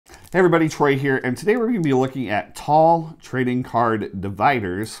Hey everybody, Troy here, and today we're going to be looking at tall trading card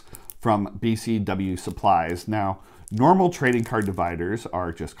dividers from BCW Supplies. Now, normal trading card dividers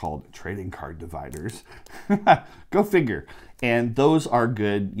are just called trading card dividers. Go figure. And those are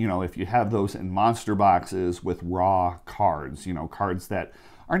good, you know, if you have those in monster boxes with raw cards, you know, cards that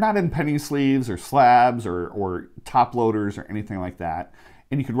are not in penny sleeves or slabs or top loaders or anything like that.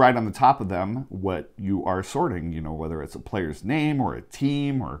 And you could write on the top of them what you are sorting, you know, whether it's a player's name or a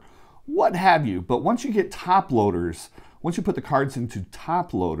team or what have you. But once you get top loaders, once you put the cards into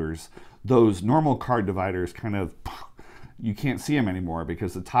top loaders, those normal card dividers kind of, you can't see them anymore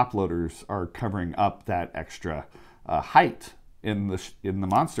because the top loaders are covering up that extra height in the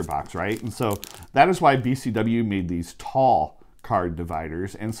monster box, right? And so that is why BCW made these tall card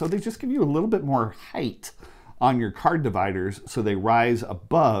dividers. And so they just give you a little bit more height on your card dividers so they rise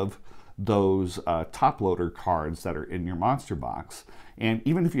above those top loader cards that are in your monster box. And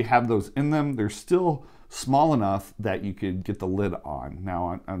even if you have those in them, they're still small enough that you could get the lid on.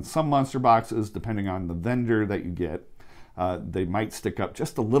 Now on some monster boxes, depending on the vendor that you get, they might stick up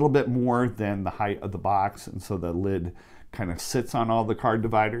just a little bit more than the height of the box, and so the lid kind of sits on all the card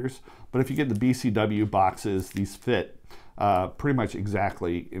dividers. But if you get the BCW boxes, these fit pretty much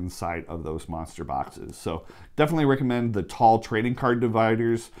exactly inside of those monster boxes. So definitely recommend the tall trading card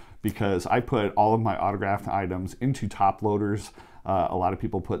dividers because I put all of my autographed items into top loaders. A lot of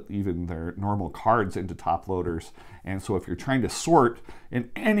people put even their normal cards into top loaders. And so if you're trying to sort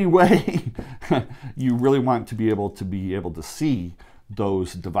in any way, you really want to be able to see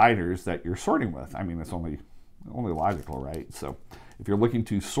those dividers that you're sorting with. I mean, it's only logical, right? So if you're looking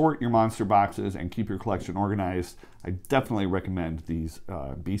to sort your monster boxes and keep your collection organized, I definitely recommend these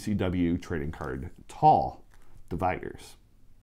BCW trading card tall dividers.